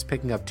students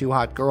picking up 2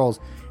 hot girls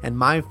and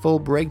my full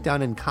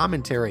breakdown and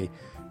commentary.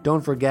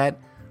 Don't forget,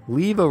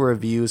 leave a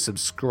review,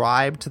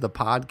 subscribe to the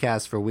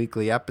podcast for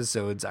weekly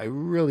episodes. I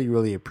really,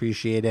 really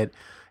appreciate it.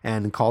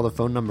 And call the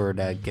phone number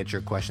to get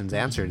your questions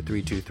answered,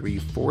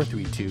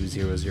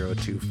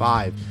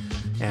 323-432-0025.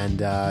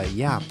 And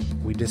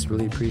we just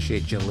really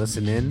appreciate you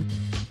listening,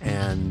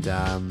 and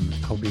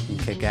hope you can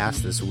kick ass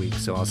this week.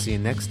 So I'll see you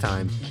next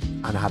time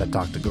on How to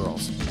Talk to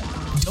Girls.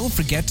 Don't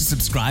forget to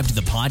subscribe to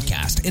the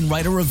podcast and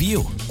write a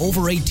review.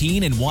 Over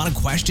 18 and want a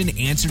question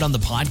answered on the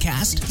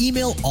podcast?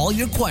 Email all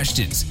your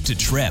questions to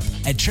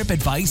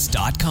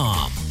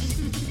trip@tripadvice.com.